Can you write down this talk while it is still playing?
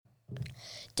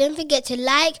Don't forget to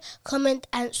like, comment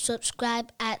and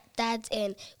subscribe at Dad's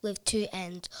In with 2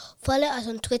 N's. Follow us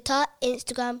on Twitter,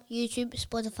 Instagram, YouTube,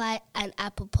 Spotify and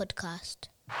Apple Podcast.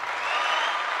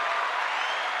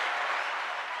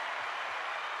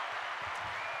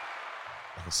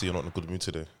 I can see you're not in a good mood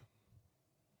today.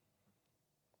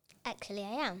 Actually,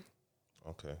 I am.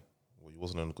 Okay. Well, you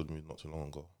wasn't in a good mood not too long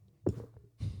ago.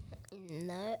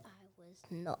 No, I was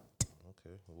not.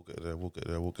 Okay. We'll get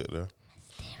there.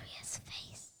 Mysterious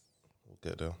face. We'll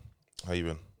get there. How you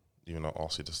been? Even I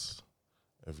ask you this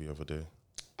every other day.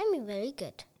 I'm been very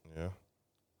good. Yeah?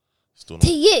 Still To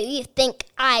not... you think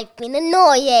I've been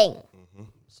annoying. Mm-hmm.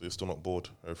 So you're still not bored?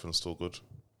 Everything's still good?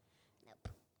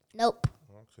 Nope.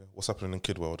 Okay. What's happening in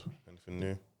Kid World? Anything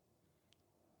new?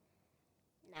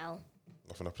 No.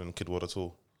 Nothing happening in Kid World at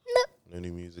all? Nope. No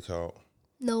new music out?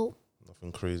 No.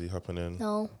 Nothing crazy happening?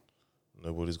 No.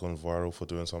 Nobody's gone viral for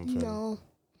doing something? No.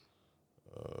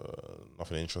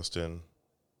 Nothing interesting?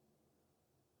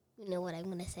 You know what I'm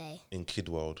going to say. In Kid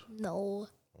World? No.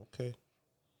 Okay.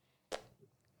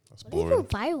 That's What does boring.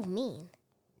 viral mean?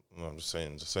 No, I'm just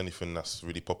saying, just anything that's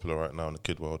really popular right now in the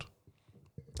kid world,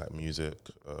 like music,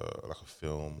 like a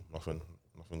film, nothing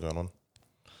going on.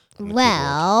 In the kid world.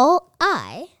 Well,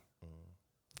 I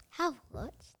have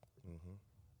watched.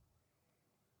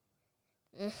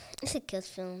 It's a kids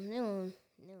film. No one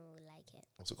will like it.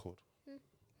 What's it called?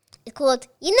 It's called,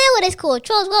 you know what it's called?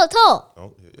 Trolls Go Talk.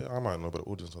 Oh, yeah, I might know, but the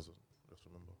audience doesn't just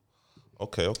remember.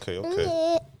 Okay.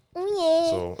 Yeah. Yeah.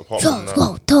 So apart from Trolls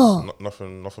Go that, Talk.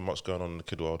 nothing much going on in the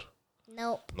kid world.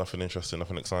 Nope. Nothing interesting,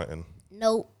 nothing exciting.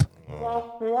 Nope.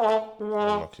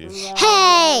 Unlucky.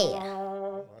 Hey!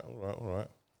 All right.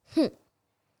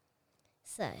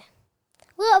 So,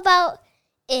 what about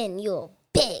in your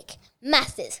big,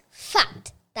 massive,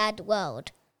 fat dad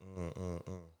world?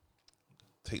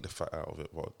 Take the fat out of it.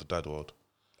 What, the dad world?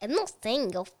 I'm not saying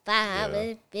you're fat,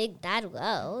 Yeah. but big dad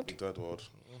world. Big dad world.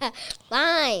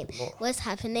 Fine. What? What's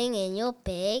happening in your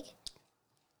big,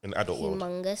 In the adult world.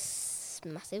 humongous,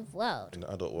 massive world? In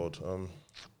the adult world.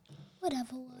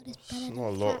 Whatever world is better than Not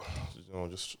a lot. fat.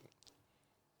 Just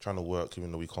trying to work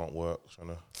even though we can't work. Trying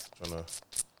to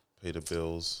pay the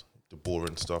bills, the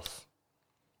boring stuff.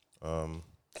 I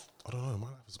don't know. My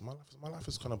life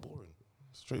is kind of boring.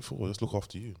 Straightforward. Just look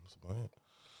after you. That's about it.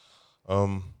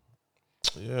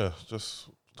 Yeah. Just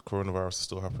the coronavirus is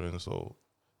still happening, so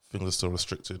things are still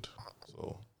restricted.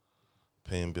 So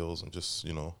paying bills and just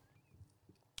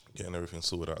getting everything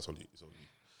sorted out. So the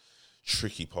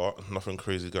tricky part. Nothing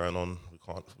crazy going on.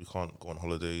 We can't go on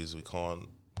holidays. We can't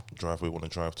drive where we want to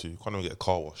drive to. Can't even get a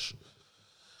car wash.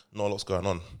 Not a lot's going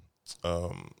on.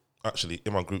 Actually,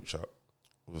 in my group chat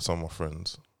with some of my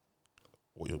friends,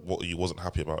 what you wasn't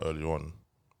happy about earlier on.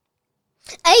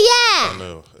 Oh, I yeah.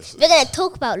 know. We're going to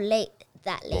talk about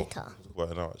that well, later. Well,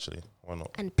 now actually, why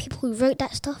not? And people who wrote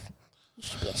that stuff, you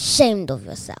should be ashamed of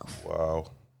yourself.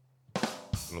 Wow. You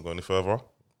wanna go any further?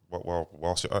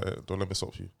 Whilst you're at it, don't let me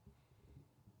stop you.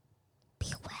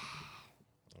 Beware.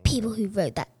 People who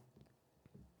wrote that.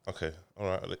 Okay, all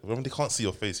right. Remember, they can't see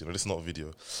your face. This is not a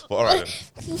video. But all right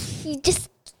then. You just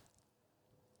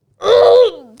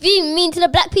being mean to the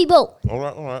black people. All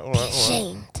right. Be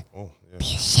ashamed. Oh, yeah. Be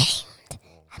ashamed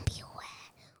and be aware.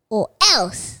 Or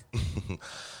else.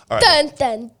 All right. Dun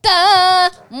dun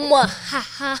dun.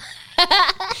 Mwahaha.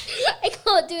 I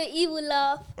can't do an evil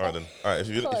laugh. All right then. All right. If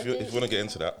you want to get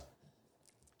into that,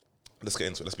 let's get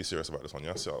into it. Let's be serious about this one.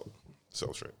 Yeah. Sit out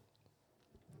straight.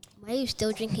 Why are you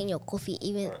still drinking your coffee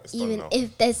Alright, it's done now.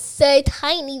 if there's so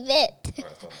tiny bit? All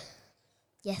right, it's done.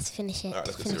 Yes, finish it. All right,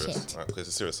 let's get Finish serious. it. All right, because it's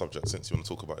a serious subject since you want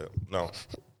to talk about it. Now,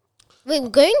 Wait, we're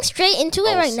going straight into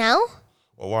it right now?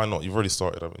 well, why not? You've already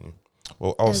started, haven't you?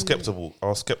 Well, I was skeptical,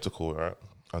 right?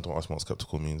 I don't ask me what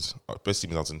skeptical means. It basically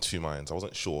means I was in two minds. I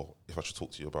wasn't sure if I should talk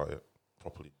to you about it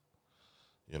properly,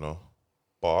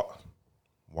 But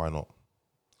why not?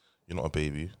 You're not a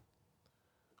baby.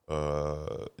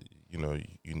 You know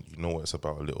what it's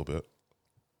about a little bit.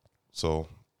 So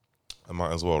I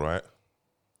might as well, right?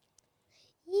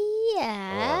 Yeah.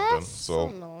 Alright then. So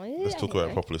let's talk about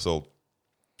it properly. So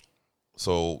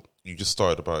you just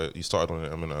started about it. You started on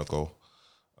it a minute ago.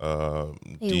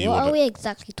 Wait, what are we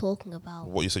exactly talking about?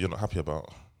 What you said you're not happy about?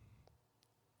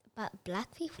 About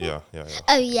black people? Yeah.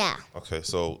 Oh, yeah. Okay,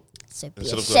 so So be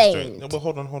instead of going straight, ashamed. no, but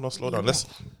hold on, slow down.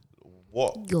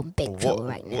 You're big trouble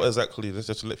right now. What exactly? Let's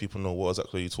just let people know what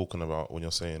exactly are you talking about when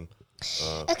you're saying.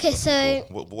 Okay, so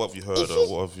what have you heard? Or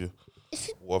what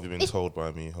have you been told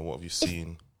by me? Or what have you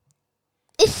seen?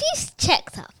 if you've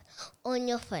checked up on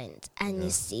your phones and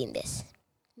you've seen this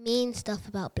mean stuff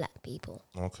about black people,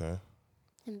 Okay.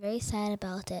 I'm very sad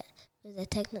about it Because they're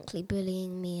technically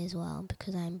bullying me as well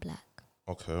because I'm black.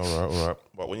 Okay, all right.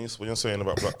 But when you're saying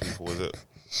about black people,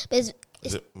 But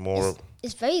is it more?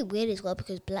 It's very weird as well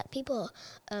because black people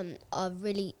are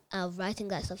writing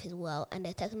that stuff as well, and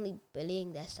they're technically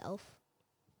bullying themselves.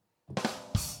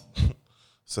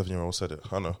 7-year-old said it.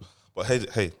 I know, but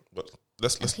hey, but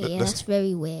let's That's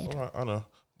very weird. All right, I know,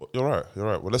 but you're right.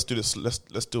 Well, let's do this. Let's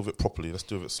deal with it properly. Let's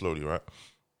deal with it slowly, right?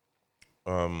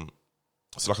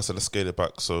 So like I said, let's scale it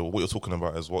back. So what you're talking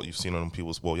about is what you've seen on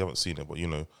people's. Well, you haven't seen it, but you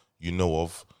know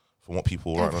of from what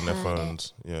people write on their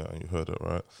phones. Yeah, you heard it,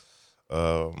 right?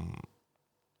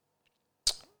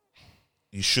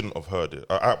 You shouldn't have heard it.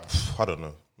 I don't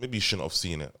know. Maybe you shouldn't have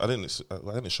seen it. I didn't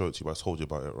show it to you, but I told you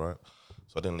about it, right?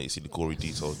 So I didn't let you see the gory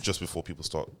details just before people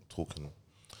start talking.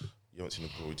 You haven't seen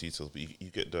the gory details, but you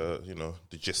get the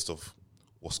the gist of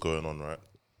what's going on, right?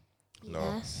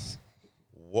 Now, Yes.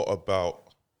 what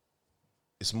about?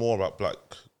 It's more about black.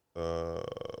 Let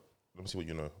me see what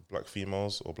you know. Black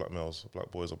females or black males? Black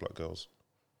boys or black girls?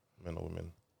 Men or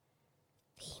women?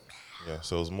 Yeah,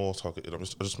 so it was more targeted. I'm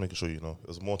just making sure you know. It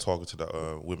was more targeted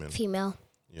at women. Female.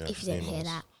 Yeah, If you didn't hear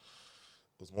that.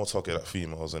 It was more targeted at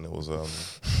females, and it was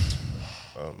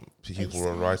people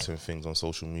were writing things on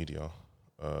social media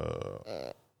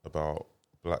about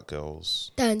black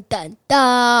girls. Dun dun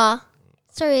dun.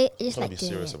 Sorry, I just I'm like be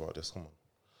doing serious it. about this. Come on.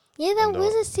 Yeah, that And,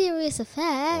 was a serious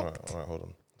effect. All right, hold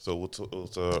on. So it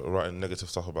was writing negative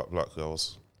stuff about black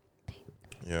girls.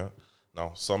 Yeah.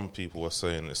 Now, some people were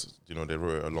saying this, they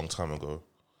wrote it a long time ago.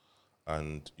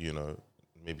 And,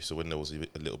 maybe so when they was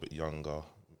a little bit younger.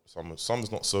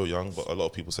 Some's not so young, but a lot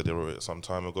of people said they wrote it some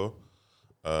time ago.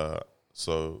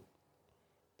 So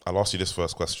I'll ask you this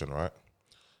first question, right?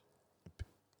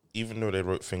 Even though they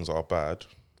wrote things that are bad,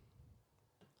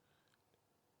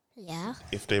 Yeah.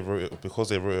 if they wrote it, because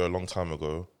they wrote it a long time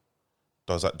ago,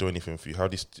 does that do anything for you? How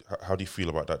do you feel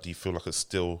about that? Do you feel like it's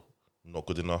still not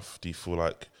good enough? Do you feel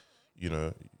like, you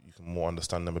can more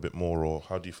understand them a bit more, or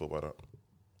how do you feel about that,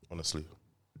 honestly?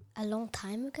 A long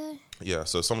time ago? Yeah,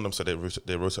 so some of them said they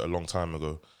wrote it a long time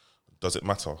ago. Does it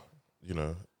matter,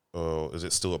 or is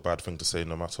it still a bad thing to say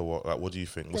no matter what? Like, what do you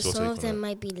think? What's But your some take of on them it?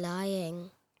 might be lying.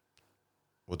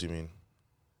 What do you mean?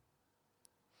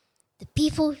 The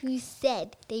people who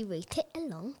said they wrote it a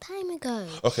long time ago.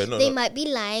 Okay, no. They might be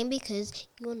lying because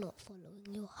you're not following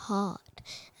your heart.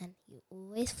 And you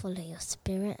always follow your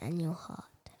spirit and your heart,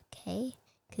 okay?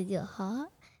 Because your heart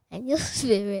and your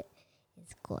spirit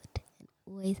is God. And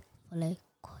always follow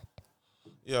God.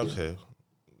 Yeah, okay.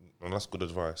 And that's good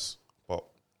advice. But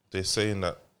they're saying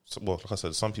that, well, like I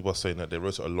said, some people are saying that they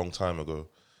wrote it a long time ago.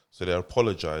 So they're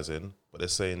apologizing, but they're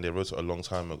saying they wrote it a long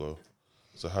time ago.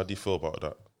 So how do you feel about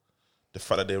that? The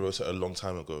fact that they wrote it a long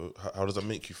time ago, how does that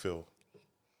make you feel?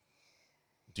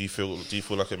 Do you feel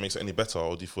like it makes it any better,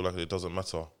 or do you feel like it doesn't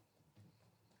matter?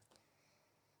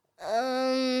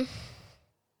 I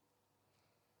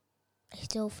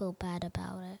still feel bad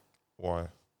about it. Why?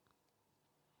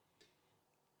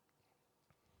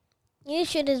 You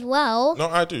should as well. No,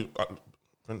 I do.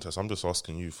 Princess, I'm just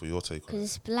asking you for your take on Because it.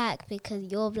 it's black, because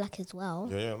you're black as well.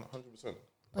 Yeah, 100%.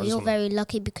 But you're very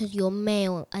lucky because you're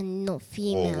male and not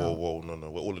female. Whoa, no.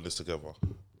 We're all in this together.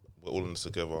 We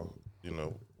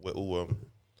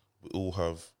all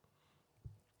have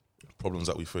problems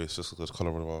that we face just because of the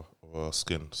colour of our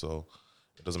skin. So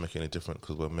it doesn't make any difference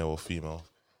because we're male or female.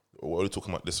 We're only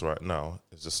talking about this right now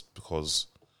is just because,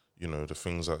 the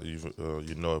things that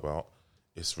you know about,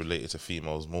 it's related to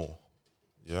females more.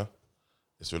 Yeah?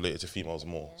 It's related to females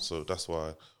more. Yeah. So that's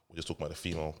why we're just talking about the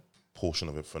female portion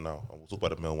of it for now. And we'll talk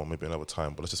about the male one maybe another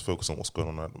time, but let's just focus on what's going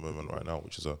on at the moment right now,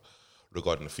 which is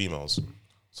regarding the females.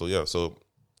 So yeah, so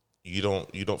you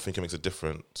don't think it makes a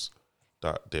difference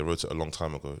that they wrote it a long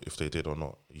time ago, if they did or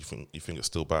not? You think it's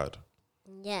still bad?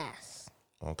 Yes.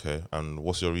 Okay, and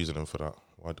what's your reasoning for that?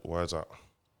 Why is that?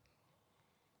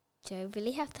 Do I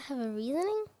really have to have a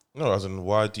reasoning? No, as in,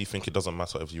 why do you think it doesn't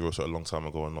matter if you wrote it a long time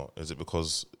ago or not? Is it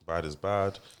because bad is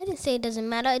bad? I didn't say it doesn't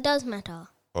matter. It does matter.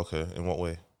 Okay, in what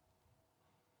way?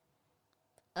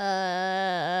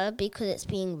 Because it's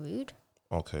being rude.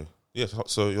 Okay. Yeah,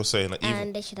 so you're saying that even...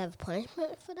 And they should have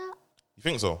punishment for that? You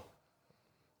think so?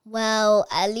 Well,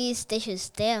 at least they should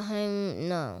stay at home.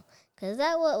 No. Because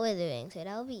that's what we're doing. So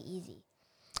that will be easy.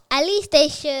 At least they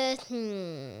should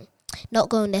not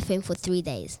go on their phone for 3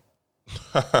 days.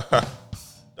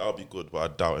 That would be good, but I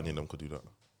doubt any of them could do that.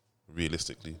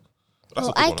 Realistically. But that's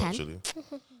a good one, actually.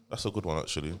 That's a good one,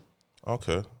 actually.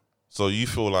 Okay. So you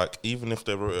feel like even if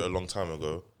they wrote it a long time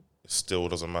ago, it still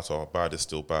doesn't matter. Bad is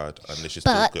still bad, and they should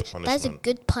still get punishment. That's a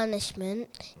good punishment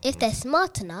if they're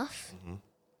smart enough.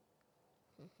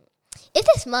 If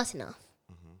they're smart enough,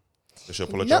 They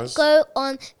should not apologize. go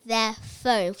on their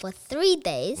phone for 3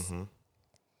 days. Mm-hmm.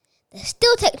 There's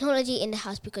still technology in the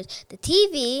house because the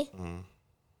TV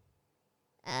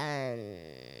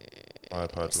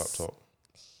iPad, laptop.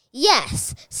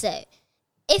 Yes. So,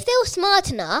 if they were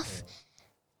smart enough,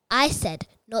 I said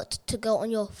not to go on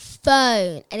your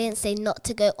phone. I didn't say not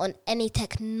to go on any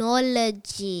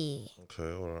technology.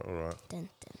 Okay, all right. Dun,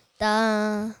 dun,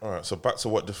 dun. All right, so back to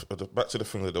back to the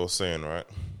thing that they were saying, right?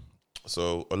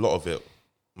 So a lot of it,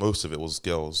 most of it was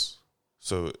girls.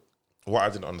 So what I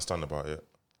didn't understand about it,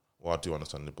 well, I do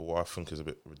understand it, but what I think is a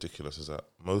bit ridiculous is that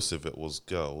most of it was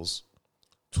girls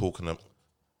talking about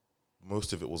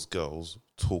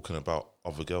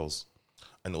other girls,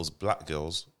 and it was black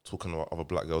girls talking about other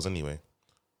black girls anyway.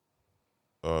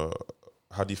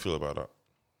 How do you feel about that?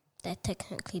 They're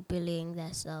technically bullying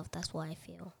themselves. That's what I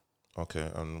feel.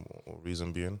 Okay, and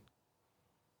reason being?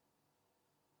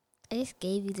 I just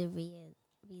gave you the real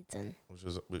reason.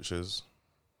 Which is?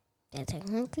 They're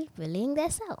technically bullying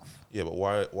themselves. Yeah, but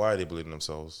why are they bullying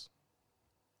themselves?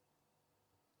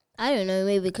 I don't know,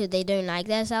 maybe because they don't like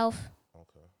themselves.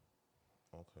 Okay.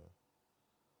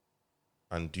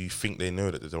 And do you think they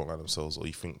know that they don't like themselves, or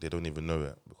you think they don't even know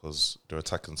it because they're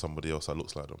attacking somebody else that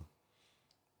looks like them?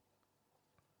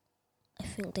 I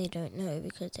think they don't know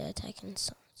because they're attacking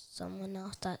someone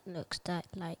else that looks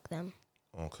like them.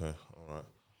 Okay, all right.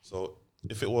 So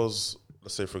if it was,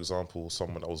 let's say, for example,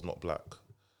 someone that was not black,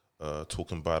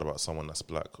 talking bad about someone that's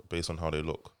black based on how they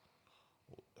look,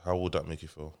 how would that make you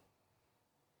feel?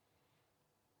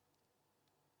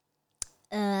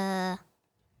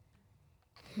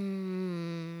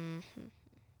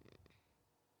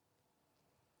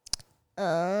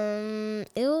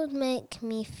 It would make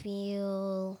me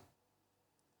feel.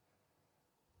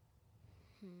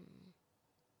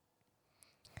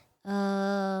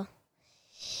 It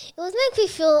would make me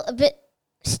feel a bit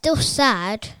still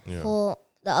sad for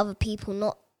the other people,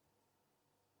 not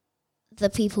the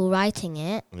people writing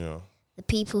it. Yeah. The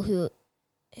people who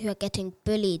are getting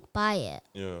bullied by it.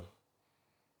 Yeah.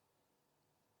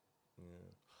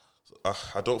 So,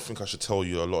 I don't think I should tell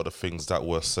you a lot of the things that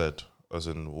were said, as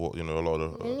in what a lot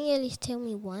of. Can you at least tell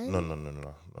me one? No.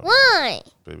 Why?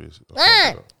 Baby.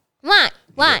 Why?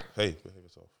 Hey, behave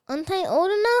yourself. Aren't I old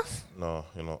enough? No,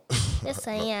 you're not. Yes,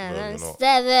 I am. No, I'm you're not.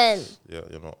 7. Yeah,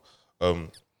 you're not.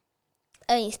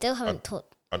 Oh, you still haven't taught.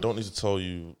 I don't need to tell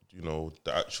you,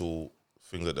 the actual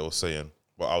thing that they were saying,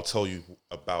 but I'll tell you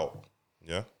about,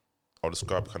 yeah? I'll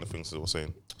describe the kind of things they were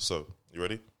saying. So, you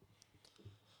ready?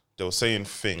 They were saying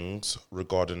things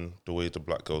regarding the way the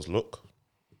black girls look.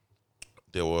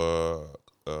 They were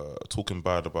talking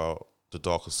bad about the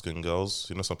darker skinned girls.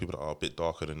 Some people that are a bit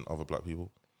darker than other black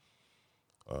people.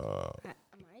 Am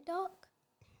I dark?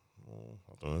 I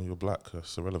don't know, you're black.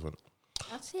 That's irrelevant.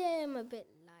 I'd say I'm a bit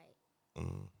light.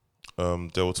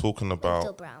 They were talking about.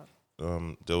 Still brown.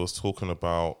 They was talking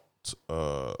about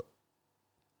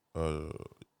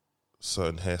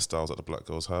certain hairstyles that the black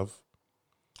girls have.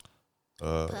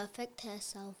 Perfect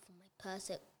hairstyle for my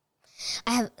person.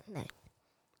 I have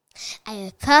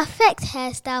a perfect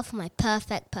hairstyle for my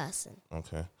perfect person.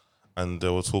 Okay, and they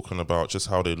were talking about just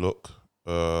how they look.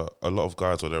 A lot of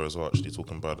guys were there as well, actually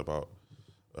talking bad about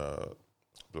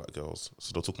black girls.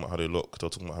 So they're talking about how they look. They're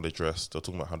talking about how they dress. They're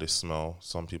talking about how they smell.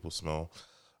 Some people smell.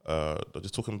 They're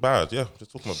just talking bad. Yeah,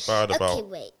 just talking bad about.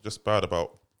 Just bad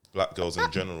about black girls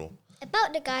in general.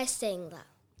 About the guy saying that.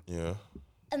 Yeah.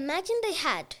 Imagine they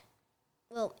had.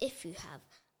 Well, if you have,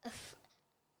 if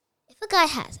a guy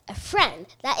has a friend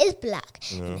that is black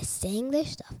and is saying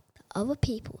this stuff to other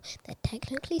people, they're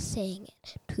technically saying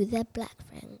it to their black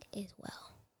friend as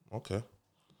well. Okay.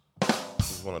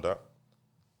 This is one of that.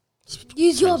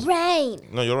 Use your brain.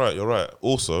 No, you're right.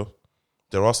 Also,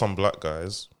 there are some black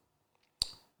guys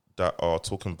that are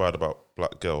talking bad about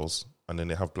black girls and then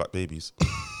they have black babies.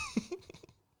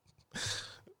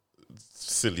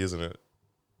 Silly, isn't it?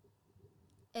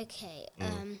 Okay.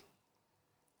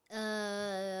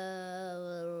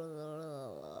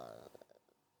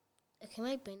 Okay,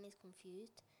 my brain is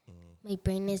confused. My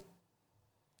brain is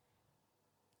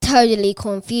totally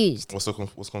confused.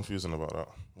 What's confusing about that?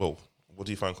 Well, what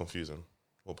do you find confusing?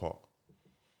 What part?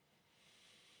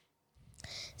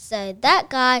 So that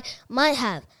guy might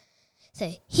have. So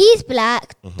he's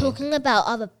black, talking about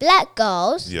other black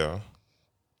girls. Yeah.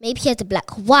 Maybe he has a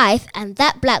black wife, and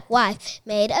that black wife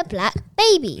made a black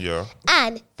baby. Yeah.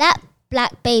 And that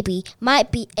black baby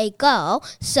might be a girl,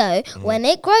 so when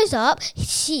it grows up,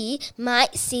 she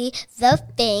might see the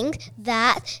thing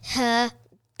that her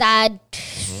dad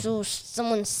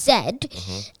someone said,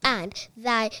 and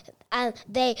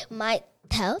they might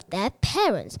tell their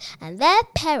parents, and their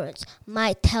parents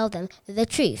might tell them the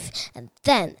truth, and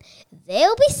then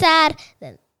they'll be sad,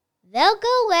 then they'll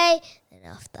go away, and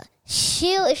after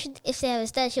if they have a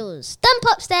stairs, she'll stump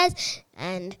upstairs,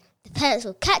 and the parents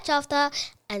will catch after her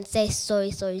and say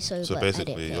sorry. So but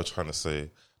basically, you're trying to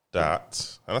say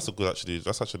that, and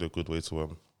that's actually a good way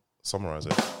to summarize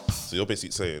it. So you're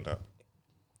basically saying that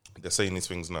they're saying these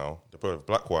things now. They probably have a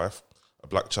black wife, a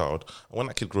black child, and when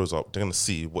that kid grows up, they're gonna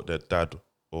see what their dad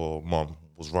or mom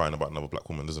was writing about another black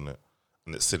woman, isn't it?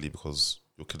 And it's silly because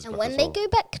your kid's black. And when they go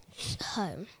back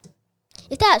home,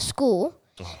 if they're at school,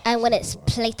 and when it's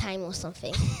playtime or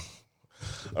something.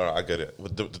 All right, I get it. I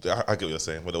get what you're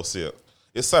saying, but they'll see it.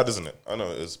 It's sad, isn't it? I know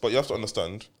it is, but you have to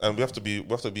understand, and we have to be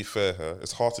fair here.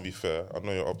 It's hard to be fair. I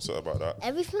know you're upset about that.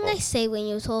 Everything I say when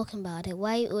you're talking about it,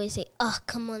 why you always say, "Oh,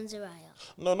 come on, Zariah"?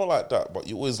 No, not like that. But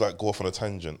you always like go off on a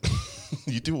tangent.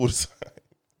 You do all the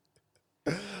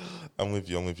time. I'm with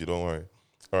you. Don't worry.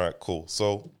 All right, cool.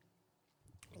 So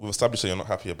we've established that you're not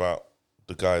happy about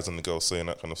the guys and the girls saying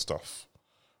that kind of stuff,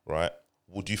 right?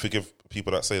 Would you forgive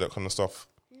people that say that kind of stuff?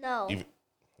 No.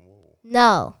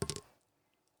 No.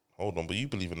 Hold on, but you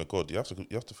believe in a God. You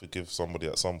have to forgive somebody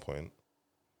at some point,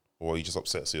 or are you just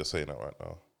upset? So you're saying that right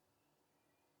now.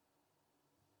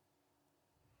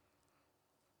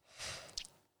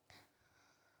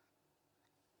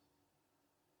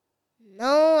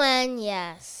 No and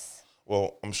yes.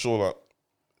 Well, I'm sure that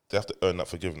they have to earn that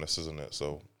forgiveness, isn't it?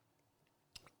 So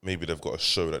maybe they've got to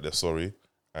show that they're sorry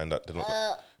and that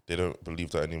they don't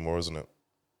believe that anymore, isn't it?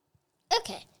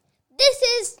 Okay, this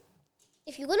is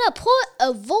if you're gonna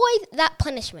avoid that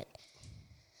punishment.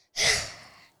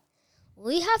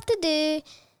 All you have to do,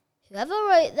 whoever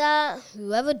wrote that,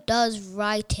 whoever does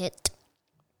write it,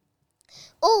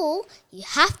 all you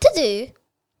have to do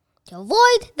to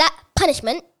avoid that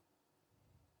punishment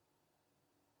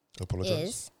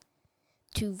is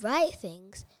to write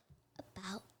things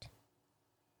about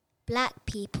black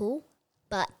people,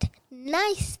 but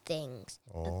nice things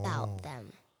about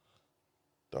them.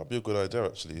 That'd be a good idea,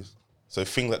 actually. So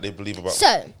things that they believe about.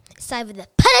 So it's either the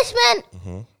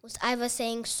punishment was either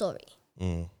saying sorry.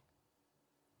 Mm.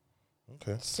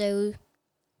 Okay. So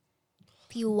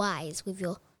be wise with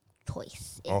your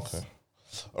choice. Okay.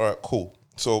 All right, cool.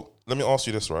 So let me ask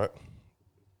you this, right?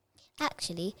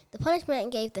 Actually, the punishment I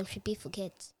gave them should be for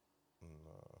kids.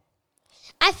 No.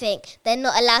 I think they're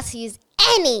not allowed to use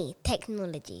any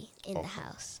technology in the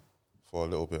house. For a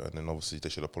little bit, and then obviously they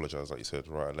should apologise, like you said,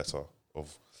 write a letter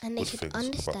of and good they should things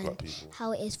understand about black people.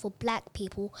 How it is for black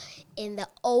people in the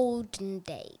olden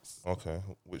days. Okay,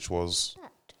 which was?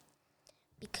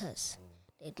 Because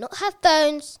they did not have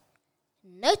phones,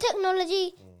 no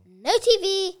technology, no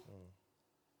TV,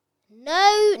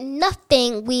 no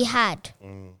nothing we had.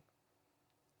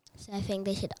 So I think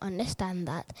they should understand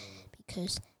that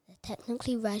because they're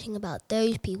technically writing about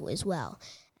those people as well.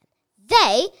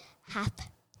 They have to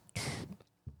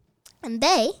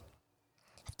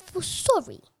feel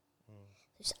sorry.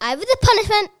 It's either the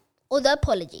punishment or the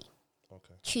apology.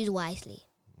 Okay. Choose wisely.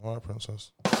 All right,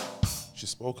 princess. She's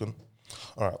spoken.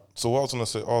 All right. So what I was going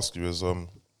to ask you is,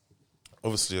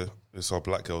 obviously, it's our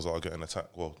black girls that are getting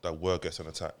attacked. Well, that were getting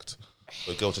attacked.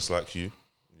 A girl just like you,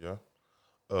 yeah.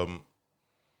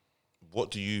 What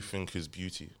do you think is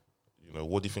beauty? You know,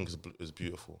 what do you think is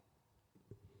beautiful?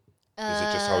 Is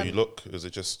it just how you look? Is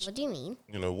it just? What do you mean?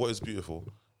 You know, what is beautiful?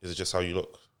 Is it just how you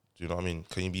look? Do you know what I mean?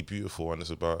 Can you be beautiful and it's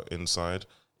about inside?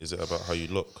 Is it about how you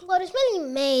look? Well, there's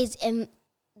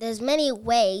many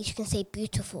ways you can say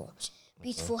beautiful.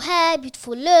 Beautiful hair,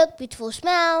 beautiful look, beautiful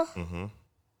smell. Mm-hmm.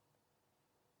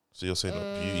 So you're saying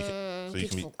that beauty,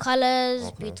 beautiful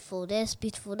colours, beautiful this,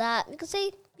 beautiful that. You can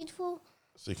say beautiful.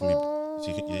 So you can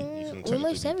technically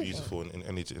be beautiful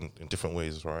in different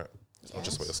ways, right? It's not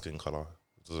just about your skin colour.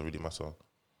 It doesn't really matter.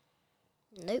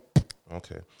 Nope.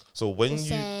 Okay. So when you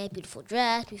say beautiful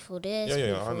dress, beautiful this,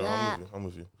 beautiful I know, that. I'm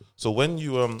with you. So when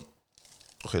you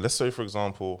okay, let's say for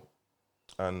example,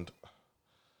 and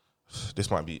this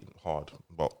might be hard,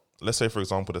 but let's say for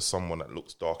example there's someone that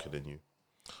looks darker than you.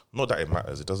 Not that it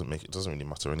matters, it doesn't really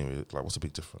matter anyway. Like, what's the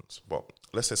big difference? But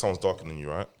let's say someone's darker than you,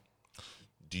 right?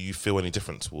 Do you feel any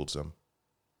different towards them?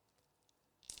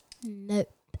 Nope.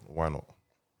 Why not?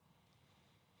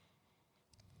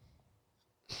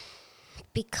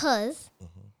 Because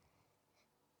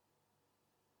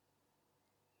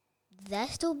they're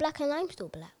still black and I'm still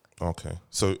black. Okay.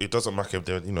 So it doesn't matter if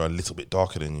they're, a little bit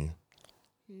darker than you?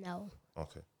 No.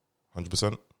 Okay.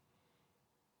 100%?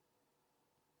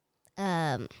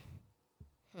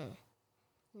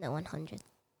 No, 100.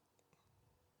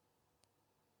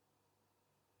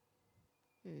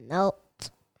 Nope.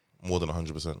 More than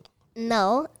 100%?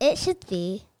 No, it should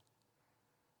be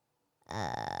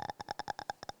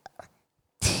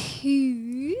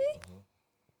 2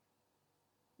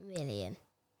 million.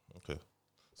 Okay.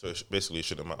 So basically, it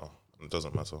shouldn't matter. It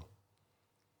doesn't matter.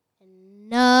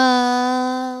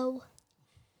 No.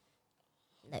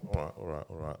 Nope. All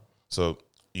right. So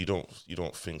you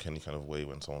don't think any kind of way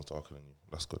when someone's darker than you.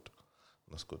 That's good.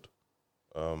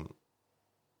 When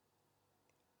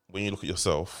you look at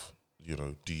yourself,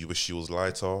 do you wish you was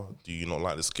lighter? Do you not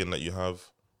like the skin that you have?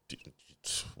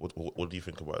 What do you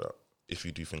think about that? If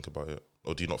you do think about it,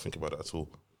 or do you not think about it at all?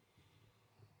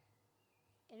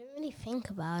 I don't really think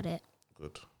about it.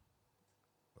 Good.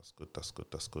 That's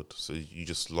good. So you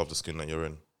just love the skin that you're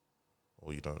in,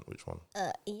 or you don't? Which one?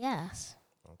 Yes.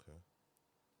 Okay.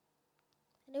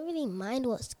 I don't really mind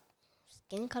what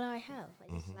skin color I have. I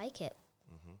just like it.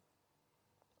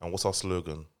 And what's our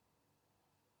slogan?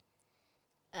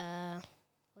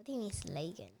 What do you mean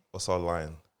slogan? What's our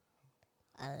line?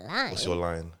 A line? What's your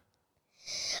line?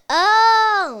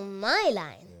 Oh, my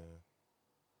line.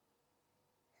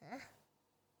 Yeah. Huh?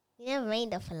 You never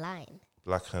made up a line.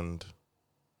 Black and...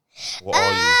 What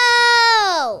are you?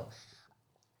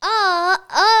 Oh!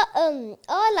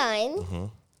 Our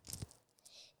line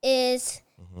is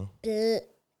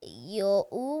you're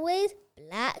always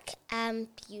black and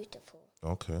beautiful.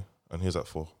 Okay. And who's that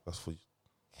for? That's for you.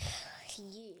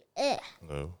 You.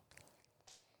 No.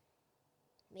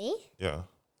 Me? Yeah.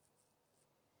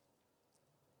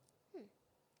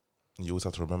 You always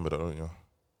have to remember that, don't you?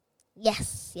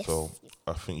 Yes. So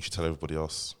I think you should tell everybody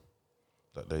else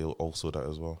that they also that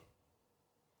as well.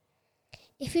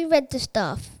 If you read the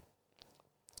stuff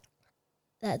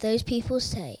that those people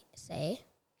say,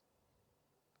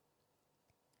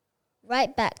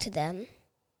 write back to them.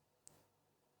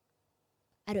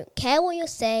 I don't care what you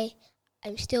say.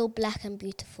 I'm still black and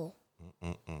beautiful.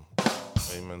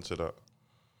 Amen to that.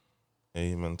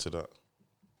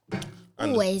 And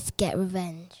always get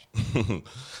revenge.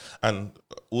 And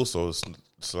also, it's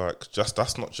like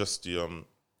that's not just the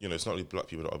it's not only black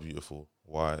people that are beautiful.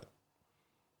 White,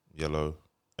 yellow,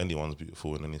 anyone's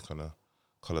beautiful in any kind of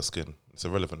color skin. It's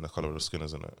irrelevant the color of the skin,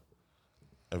 isn't it?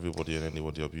 Everybody and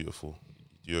anybody are beautiful.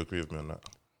 Do you agree with me on that?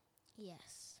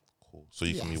 Yes. Cool. So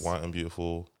you can be white and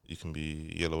beautiful. You can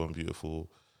be yellow and beautiful.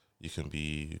 You can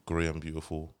be grey and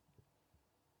beautiful.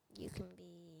 You can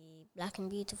be black and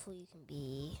beautiful. You can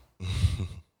be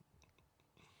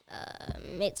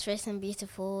mixed race and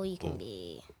beautiful. You can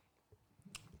be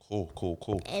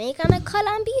Cool. any kind of color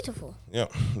and beautiful. Yeah,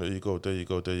 there you go.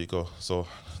 So,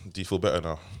 do you feel better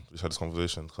now? We just had this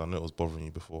conversation because I know it was bothering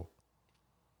you before.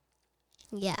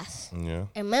 Yes. Yeah.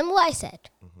 Remember what I said?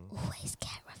 Always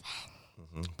get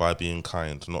revenge. By being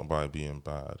kind, not by being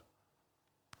bad.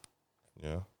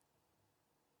 Yeah.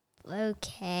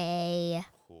 Okay.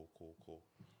 Cool.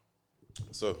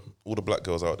 So, all the black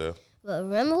girls out there. But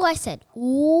remember what I said?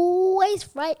 Always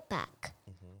write back.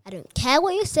 I don't care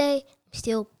what you say. I'm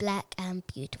still black and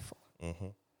beautiful.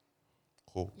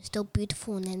 Cool. You're still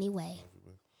beautiful in any way.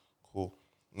 Cool.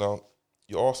 Now,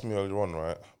 you asked me earlier on,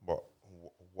 right? But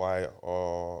why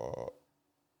are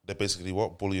they basically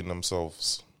what? Bullying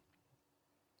themselves?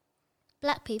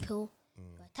 Black people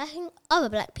are attacking other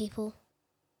black people.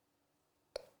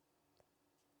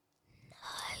 No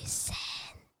sense.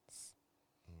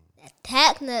 They're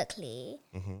technically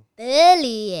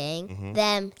bullying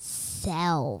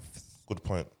themselves. Good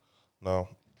point. Now,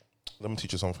 let me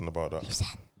teach you something about that. No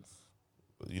sense.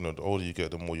 The older you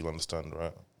get, the more you'll understand,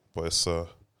 right? But it's,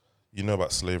 you know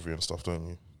about slavery and stuff, don't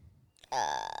you?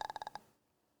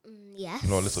 Yes. You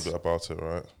know a little bit about it,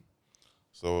 right?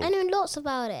 So I know lots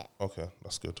about it. Okay,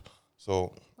 that's good.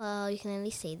 So, well, you can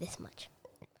only say this much.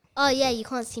 Oh yeah, you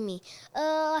can't see me.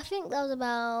 I think that was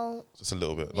about just a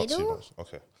little bit, middle? not too much.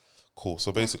 Okay, cool.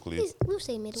 So basically, we'll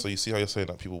say middle. So you see how you're saying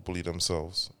that people bully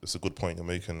themselves? It's a good point you're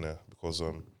making there because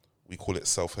we call it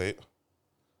self-hate.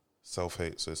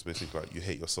 Self-hate. So it's basically like you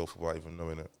hate yourself without even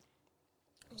knowing it.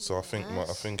 So I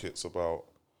think it's about,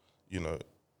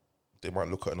 they might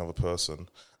look at another person,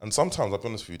 and sometimes I'll be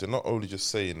honest with you, they're not only just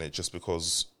saying it just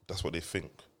because that's what they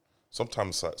think.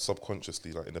 Sometimes, like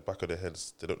subconsciously, like in the back of their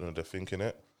heads, they don't know they're thinking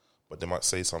it, but they might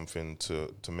say something to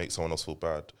make someone else feel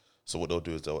bad. So what they'll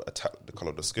do is they'll attack the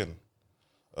color of the skin.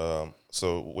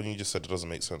 So when you just said it doesn't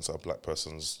make sense that a black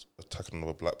person's attacking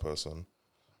another black person,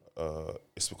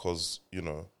 it's because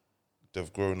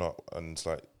they've grown up and it's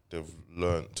like they've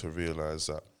learned to realize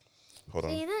that. Hold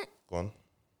on, go on.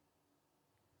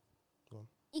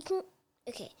 You can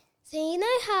So you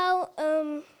know how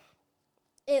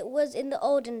it was in the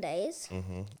olden days,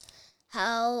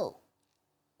 how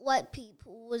white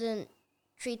people wouldn't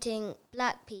treating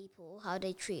black people how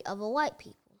they treat other white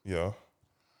people. Yeah.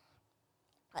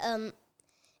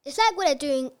 It's like what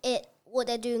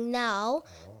they're doing now,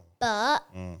 but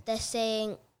they're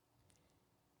saying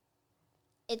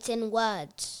it's in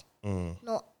words,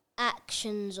 not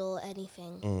actions or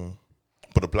anything.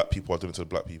 But the black people are doing it to the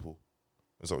black people.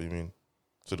 Is that what you mean?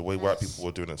 So the way white people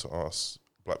were doing it to us,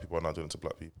 black people are now doing it to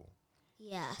black people.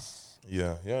 Yes.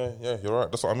 Yeah. You're right.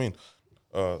 That's what I mean.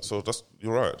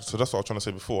 You're right. So that's what I was trying to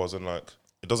say before. As in, like,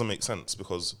 it doesn't make sense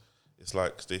because it's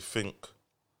like they think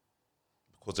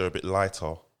because they're a bit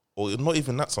lighter, or not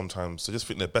even that. Sometimes they just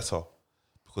think they're better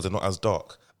because they're not as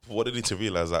dark. But what they need to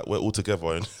realize that we're all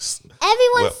together in this.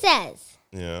 Everyone says.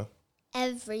 Yeah.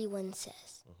 Everyone says.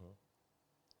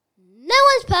 No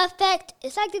one's perfect.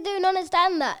 It's like they don't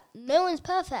understand that. No one's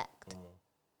perfect.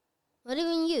 Not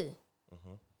even you.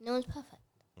 No one's perfect.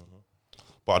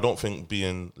 But I don't think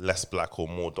being less black or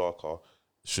more darker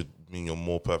should mean you're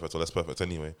more perfect or less perfect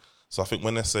anyway. So I think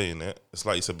when they're saying it, it's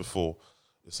like you said before,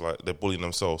 it's like they're bullying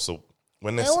themselves. So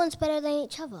when no one's better than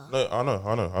each other. No, I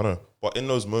know. But in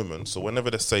those moments, so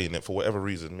whenever they're saying it for whatever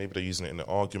reason, maybe they're using it in an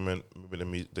argument,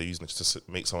 maybe they're using it to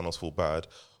make someone else feel bad.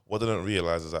 What they don't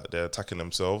realize is that they're attacking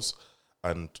themselves,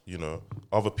 and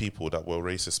other people that were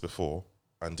racist before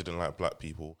and didn't like black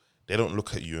people. They don't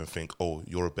look at you and think, "Oh,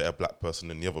 you're a better black person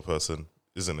than the other person,"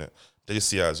 isn't it? They just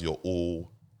see it as you're all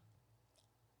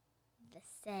the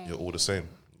same. You're all the same.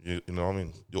 You know what I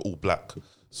mean? You're all black.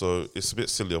 So it's a bit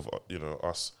silly of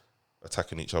us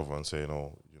attacking each other and saying,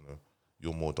 "Oh,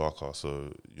 you're more darker,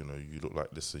 so you look like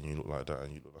this and you look like that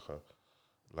and you look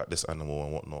like this animal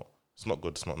and whatnot." It's not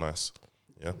good. It's not nice.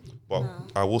 Yeah, but no.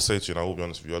 I will say to you, and I will be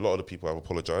honest with you, a lot of the people have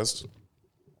apologized.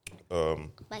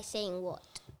 By saying what?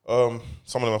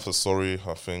 Some of them have said sorry,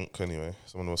 I think. Anyway,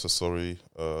 some of them have said sorry.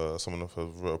 Some of them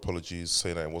have wrote apologies,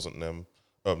 saying that it wasn't them.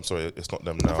 Sorry, it's not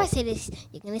them now. If I say this,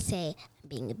 you're gonna say I'm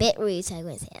being a bit rude, so I'm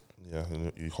gonna say it. Yeah,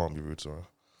 you can't be rude, Zara.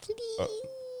 Are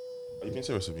you being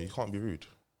serious with me? You can't be rude.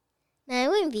 No, I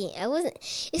won't be. I wasn't.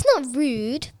 It's not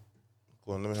rude.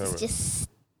 Go on, let me hear it. Just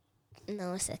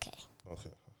no, it's okay.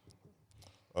 Okay.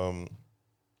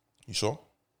 You sure?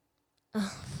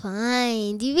 Oh,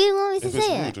 fine. Do you really want me to say it? If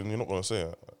it's rude, then you're not going to say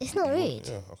it. It's not rude.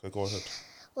 Yeah, okay, go ahead.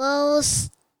 Well,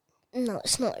 no,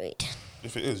 it's not rude.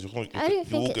 If it is, you will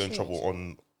get in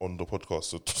trouble on the podcast.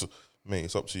 So, mate,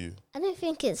 it's up to you. I don't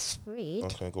think it's rude.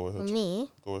 Okay, go ahead. For me.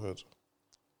 Go ahead.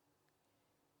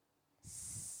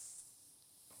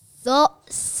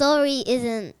 Sorry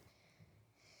isn't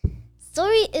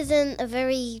a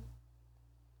very...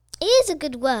 It is a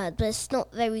good word, but it's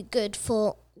not very good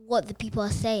for what the people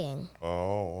are saying.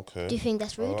 Oh, okay. Do you think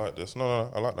that's rude? I like this. No,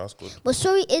 I like that. That's good. But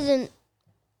sorry isn't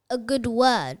a good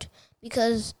word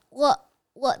because what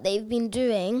they've been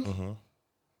doing,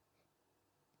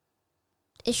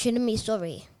 it shouldn't be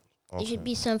sorry. Okay. It should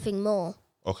be something more.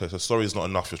 Okay, so sorry is not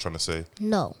enough, you're trying to say?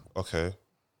 No. Okay.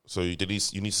 So you need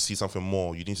to see something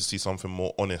more. You need to see something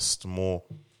more honest, more...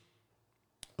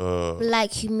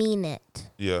 like you mean it.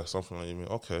 Yeah, something like you mean.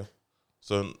 Okay.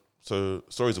 So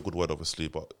sorry is a good word, obviously,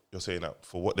 but you're saying that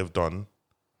for what they've done...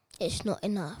 It's not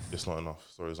enough. It's not enough.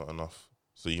 Sorry is not enough.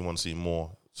 So you want to see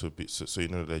more so you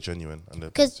know that they're genuine and they're...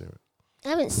 Because I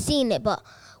haven't seen it, but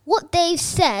what they've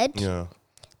said... Yeah.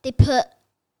 They put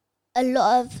a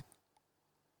lot of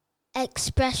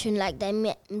expression like they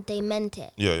meant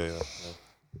it. Yeah.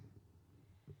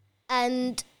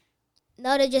 And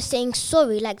now they're just saying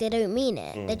sorry like they don't mean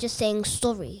it. They're just saying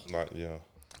sorry. Like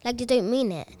they don't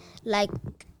mean it. Like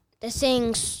they're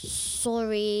saying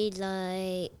sorry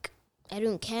like I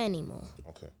don't care anymore.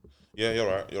 Okay. Yeah, you're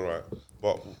right.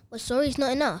 But sorry's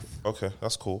not enough. Okay,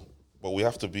 that's cool. But we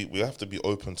have to be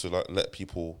open to like let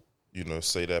people,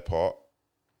 say their part.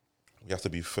 We have to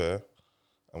be fair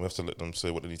and we have to let them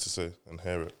say what they need to say and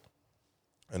hear it.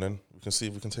 And then we can see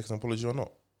if we can take an apology or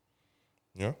not.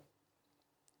 Yeah?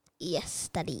 Yes,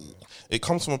 Daddy. It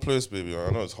comes from a place, baby. I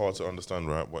know it's hard to understand,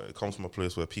 right? But it comes from a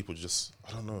place where people just,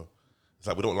 I don't know. It's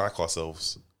like we don't like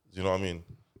ourselves. Do you know what I mean?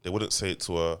 They wouldn't say it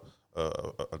to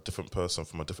a different person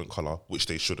from a different colour, which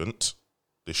they shouldn't.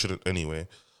 They shouldn't anyway.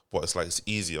 But it's like it's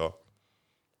easier.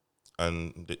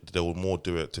 And they will more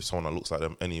do it to someone that looks like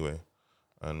them anyway.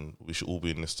 And we should all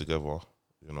be in this together,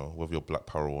 whether you're black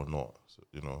power or not. So,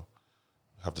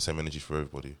 have the same energy for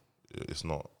everybody. It's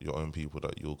not your own people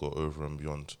that you'll go over and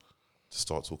beyond to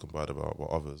start talking bad about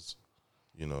others.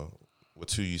 We're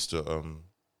too used to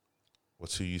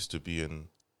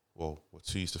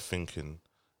thinking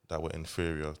that we're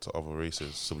inferior to other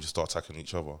races, so we just start attacking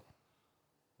each other.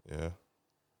 Yeah.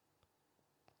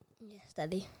 Yes,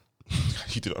 Daddy.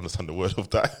 You didn't understand the word of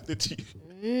that, did you?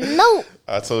 No.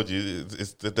 I told you,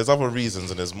 there's other reasons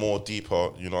and there's more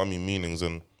deeper, meanings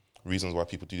and reasons why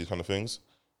people do these kind of things.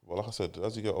 Well, like I said,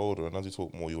 as you get older and as you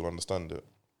talk more, you will understand it.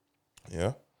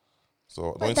 Yeah?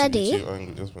 So, But don't Daddy, be too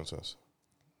angry. Yes, princess.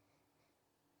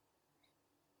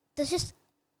 they're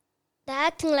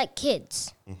acting like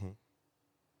kids.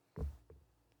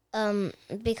 Mm-hmm.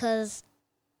 Because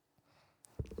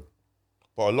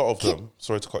But a lot of them,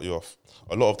 sorry to cut you off,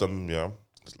 a lot of them,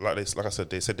 like I said,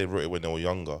 they said they wrote it when they were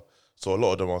younger. So a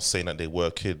lot of them are saying that they were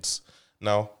kids.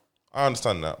 Now, I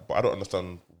understand that, but I don't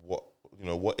understand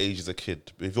what age is a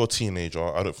kid. If you're a teenager,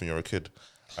 I don't think you're a kid.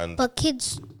 But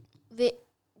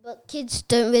kids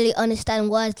don't really understand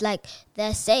words like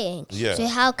they're saying. Yeah. So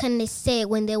how can they say it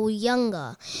when they were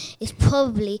younger? It's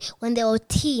probably when they were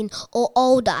teen or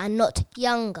older and not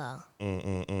younger.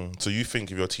 So you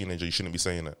think if you're a teenager, you shouldn't be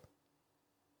saying it?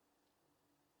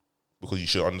 Because you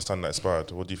should understand that it's bad.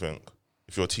 What do you think?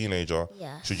 If you're a teenager,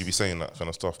 Yes. should you be saying that kind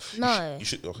of stuff? No. You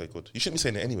should. Okay, good. You shouldn't be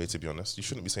saying it anyway, to be honest. You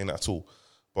shouldn't be saying that at all.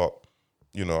 But,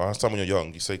 I understand when you're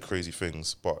young, you say crazy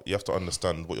things, but you have to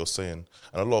understand what you're saying.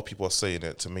 And a lot of people are saying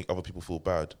it to make other people feel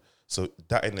bad. So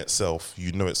that in itself,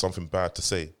 it's something bad to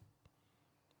say.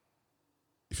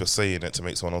 If you're saying it to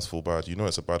make someone else feel bad,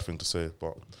 it's a bad thing to say.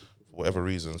 But for whatever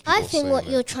reasons, people I are think saying what it.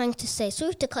 you're trying to say,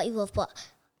 sorry to cut you off, but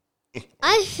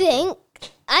I think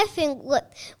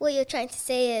what you're trying to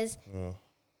say is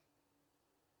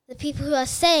the people who are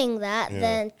saying that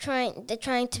they're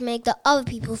trying to make the other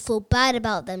people feel bad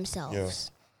about themselves. Yeah.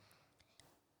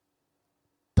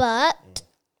 But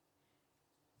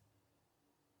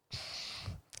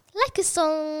like a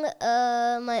song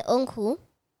my uncle,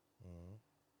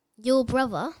 your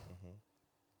brother,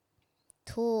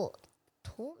 taught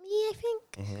me, I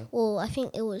think. Or I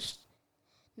think it was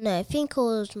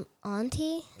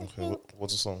Auntie. Okay,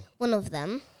 what's the song? One of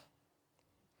them.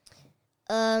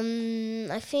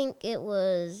 I think it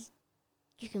was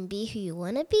You Can Be Who You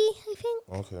Wanna Be, I think.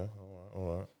 Okay,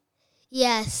 all right.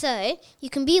 Yeah, so you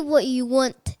can be what you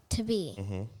want to be.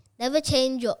 Mm-hmm. Never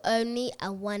change your only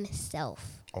and one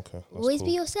self. Okay, that's Always cool.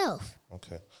 be yourself.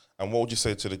 Okay. And what would you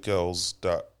say to the girls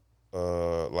that,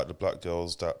 like the black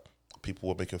girls that people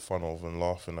were making fun of and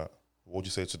laughing at? What would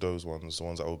you say to those ones, the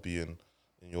ones that were being,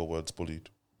 in your words, bullied?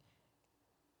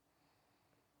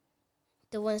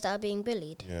 The ones that are being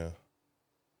bullied. Yeah.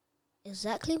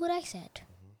 Exactly what I said.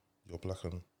 You're black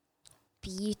and...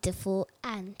 Beautiful,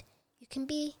 and you can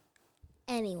be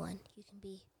anyone. You can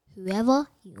be whoever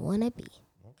you want to be.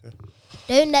 Okay.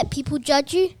 Don't let people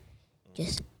judge you.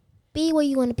 Just be what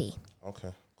you want to be.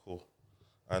 Okay, cool.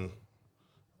 And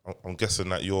I'm guessing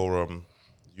that you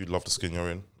love the skin you're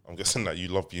in. I'm guessing that you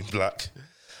love being black.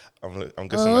 I'm guessing that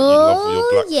you love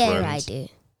your black friends. Yeah, I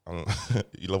do.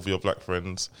 You love your black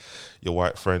friends, your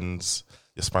white friends,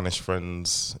 your Spanish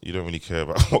friends. You don't really care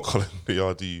about what colour they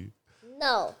are, do you?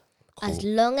 No. Cool. As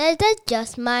long as they're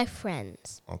just my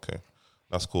friends. Okay,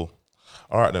 that's cool.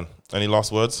 All right then. Any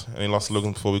last words? Any last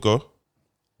slogans before we go?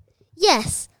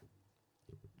 Yes.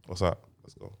 What's that?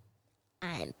 Let's go.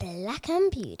 I'm black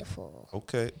and beautiful.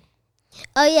 Okay.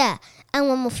 Oh, yeah. And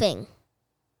one more thing.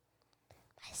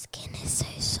 My skin is so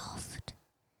soft.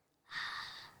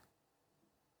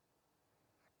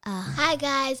 Hi,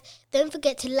 guys. Don't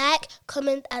forget to like,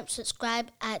 comment, and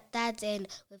subscribe at Dad's In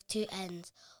with 2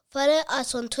 N's. Follow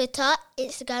us on Twitter,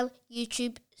 Instagram,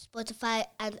 YouTube, Spotify,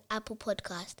 and Apple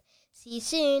Podcast. See you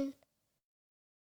soon.